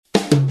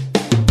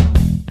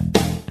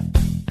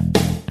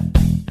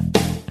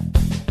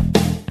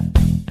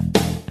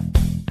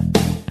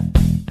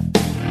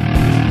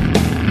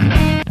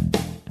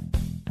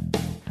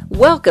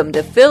Welcome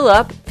to Fill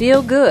Up,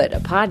 Feel Good, a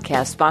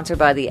podcast sponsored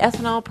by the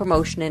Ethanol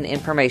Promotion and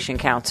Information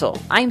Council.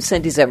 I'm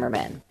Cindy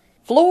Zimmerman.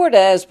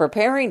 Florida is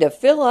preparing to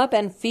fill up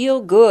and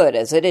feel good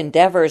as it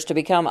endeavors to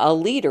become a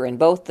leader in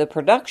both the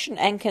production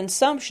and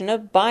consumption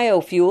of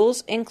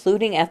biofuels,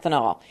 including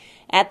ethanol.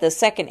 At the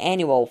second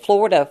annual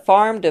Florida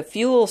Farm to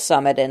Fuel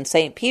Summit in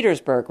St.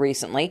 Petersburg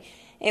recently,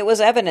 it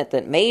was evident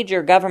that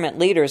major government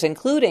leaders,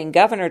 including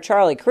Governor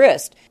Charlie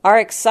Crist, are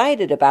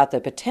excited about the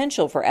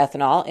potential for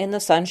ethanol in the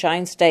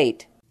Sunshine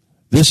State.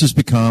 This has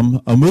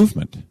become a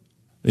movement.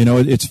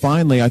 It's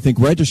finally, I think,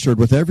 registered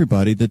with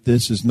everybody that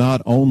this is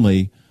not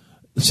only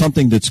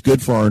something that's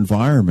good for our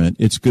environment,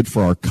 it's good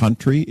for our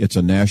country, it's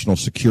a national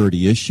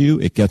security issue,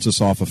 it gets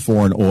us off of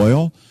foreign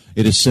oil,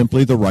 it is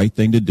simply the right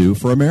thing to do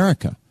for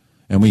America,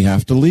 and we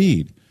have to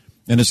lead.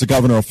 And as the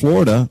governor of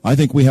Florida, I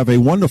think we have a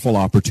wonderful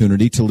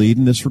opportunity to lead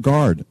in this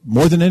regard,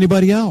 more than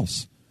anybody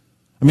else.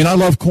 I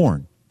love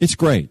corn. It's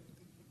great.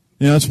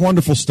 It's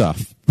wonderful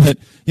stuff. But,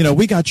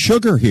 we got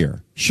sugar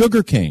here,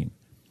 sugar cane,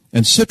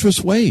 and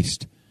citrus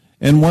waste,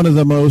 and one of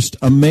the most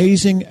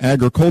amazing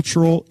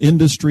agricultural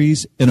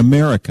industries in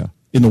America,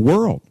 in the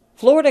world.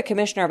 Florida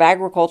Commissioner of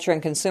Agriculture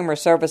and Consumer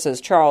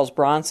Services Charles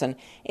Bronson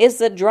is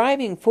the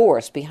driving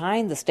force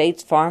behind the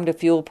state's Farm to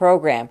Fuel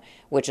program,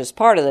 which is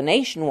part of the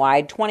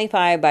nationwide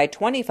 25 by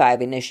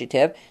 25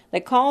 initiative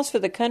that calls for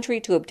the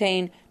country to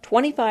obtain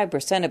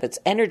 25% of its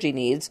energy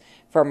needs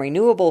from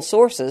renewable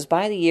sources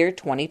by the year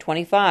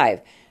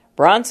 2025.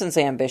 Bronson's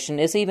ambition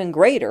is even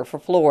greater for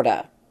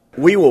Florida.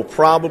 We will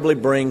probably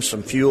bring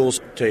some fuels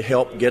to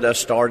help get us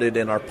started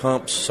in our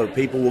pumps so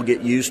people will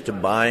get used to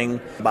buying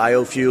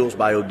biofuels,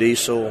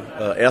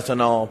 biodiesel,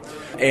 ethanol.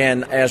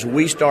 And as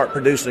we start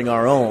producing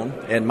our own,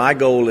 and my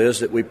goal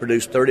is that we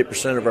produce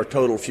 30% of our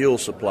total fuel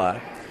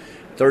supply.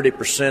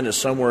 30% is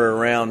somewhere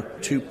around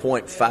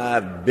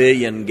 2.5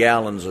 billion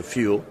gallons of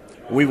fuel.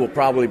 We will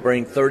probably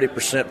bring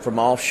 30% from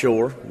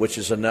offshore, which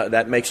is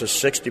that makes us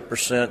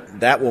 60%.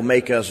 That will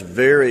make us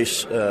very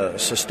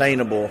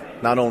sustainable,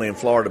 not only in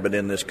Florida but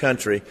in this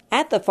country.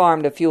 At the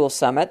Farm to Fuel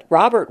Summit,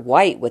 Robert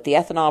White with the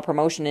Ethanol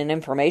Promotion and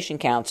Information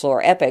Council,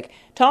 or EPIC,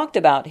 talked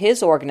about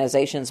his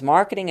organization's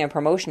marketing and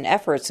promotion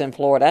efforts in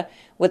Florida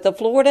with the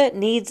Florida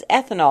Needs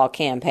Ethanol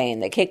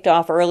campaign that kicked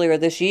off earlier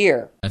this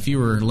year. If you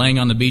were laying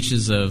on the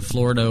beaches of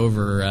Florida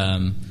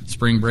over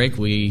spring break,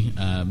 we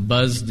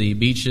buzzed the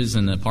beaches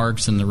and the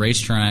parks and the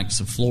racetracks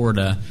of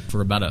Florida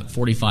for about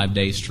 45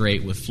 days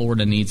straight with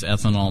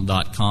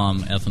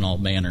FloridaNeedsEthanol.com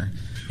ethanol banner.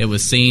 It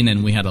was seen,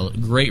 and we had a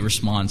great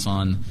response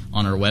on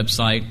our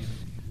website.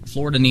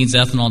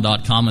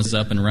 FloridaNeedsEthanol.com is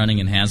up and running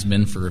and has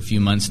been for a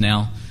few months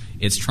now.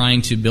 It's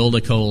trying to build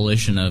a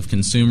coalition of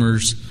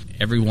consumers,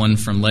 everyone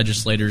from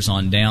legislators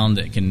on down,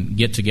 that can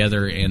get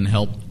together and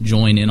help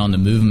join in on the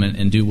movement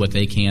and do what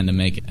they can to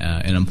make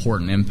an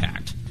important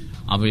impact.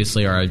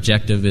 Obviously, our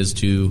objective is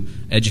to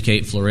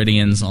educate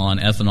Floridians on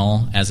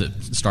ethanol as it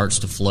starts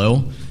to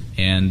flow.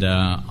 And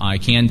I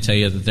can tell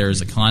you that there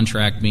is a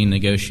contract being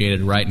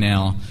negotiated right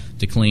now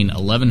to clean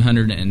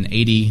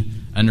 1,180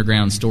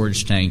 underground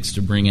storage tanks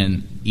to bring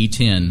in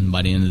E10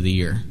 by the end of the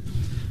year.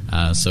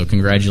 So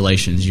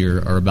congratulations,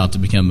 you are about to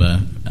become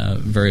a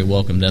very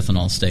welcomed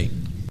ethanol state.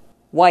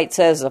 White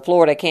says the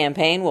Florida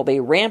campaign will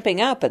be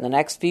ramping up in the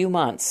next few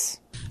months.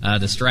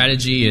 The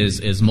strategy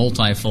is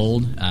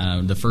multifold.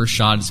 The first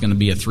shot is going to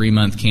be a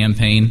 3-month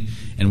campaign,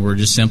 and we're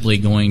just simply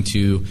going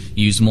to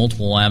use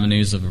multiple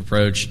avenues of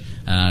approach,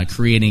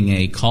 creating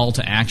a call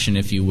to action,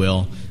 if you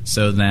will,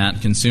 so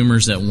that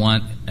consumers that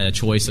want a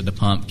choice at the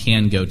pump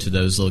can go to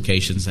those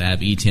locations that have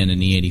E10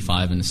 and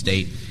E85 in the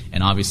state,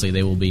 and obviously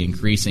they will be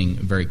increasing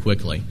very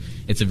quickly.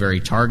 It's a very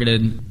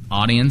targeted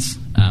audience.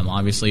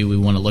 Obviously, we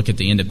want to look at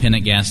the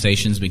independent gas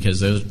stations because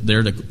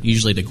they're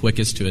usually the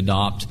quickest to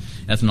adopt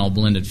ethanol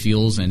blended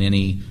fuels in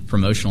any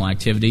promotional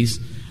activities.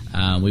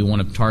 We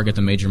want to target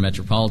the major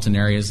metropolitan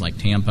areas like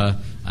Tampa,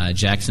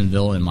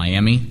 Jacksonville, and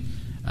Miami.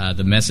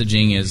 The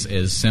messaging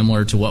is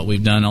similar to what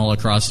we've done all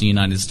across the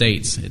United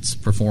States. It's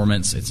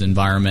performance, it's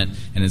environment,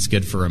 and it's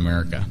good for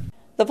America.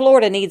 The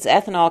Florida Needs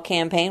Ethanol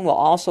campaign will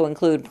also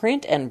include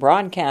print and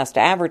broadcast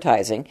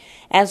advertising,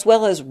 as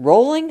well as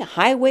rolling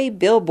highway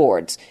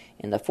billboards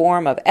in the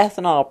form of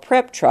ethanol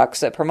prep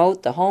trucks that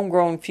promote the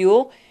homegrown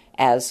fuel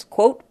as,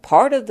 quote,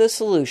 part of the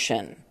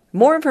solution.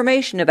 More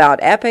information about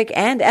EPIC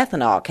and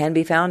ethanol can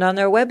be found on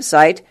their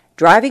website,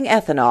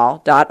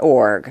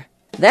 drivingethanol.org.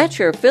 That's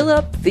your Fill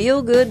Up,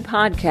 Feel Good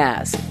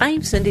podcast.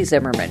 I'm Cindy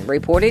Zimmerman,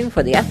 reporting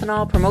for the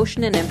Ethanol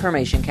Promotion and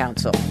Information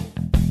Council.